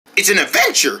It's an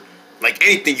adventure, like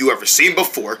anything you ever seen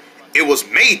before. It was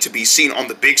made to be seen on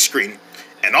the big screen,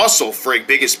 and also for a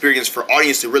big experience for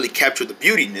audience to really capture the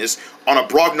beautiness on a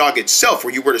Brognog itself,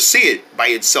 where you were to see it by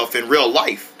itself in real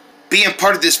life. Being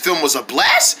part of this film was a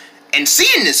blast, and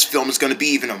seeing this film is going to be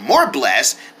even a more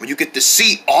blast when you get to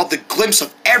see all the glimpse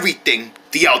of everything.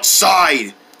 The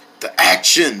outside, the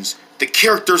actions, the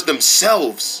characters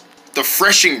themselves, the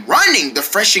freshing running, the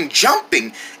freshing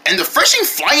jumping, and the freshing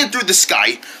flying through the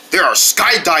sky. There are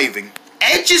skydiving,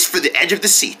 edges for the edge of the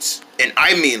seats, and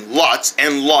I mean lots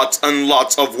and lots and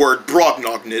lots of word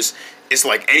Brognogness. It's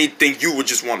like anything you would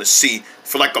just want to see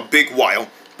for like a big while.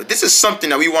 But this is something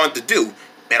that we wanted to do,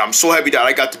 and I'm so happy that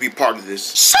I got to be part of this.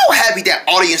 So happy that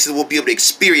audiences will be able to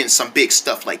experience some big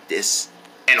stuff like this,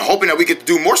 and hoping that we get to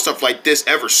do more stuff like this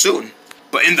ever soon.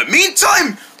 But in the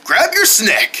meantime, grab your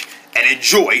snack and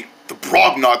enjoy the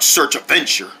Brognog Search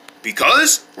adventure,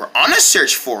 because we're on a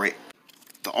search for it.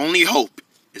 The only hope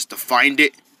is to find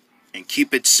it and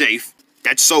keep it safe.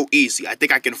 That's so easy. I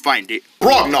think I can find it.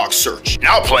 Brognog Search,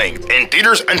 now playing in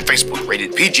theaters and Facebook,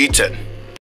 rated PG-10.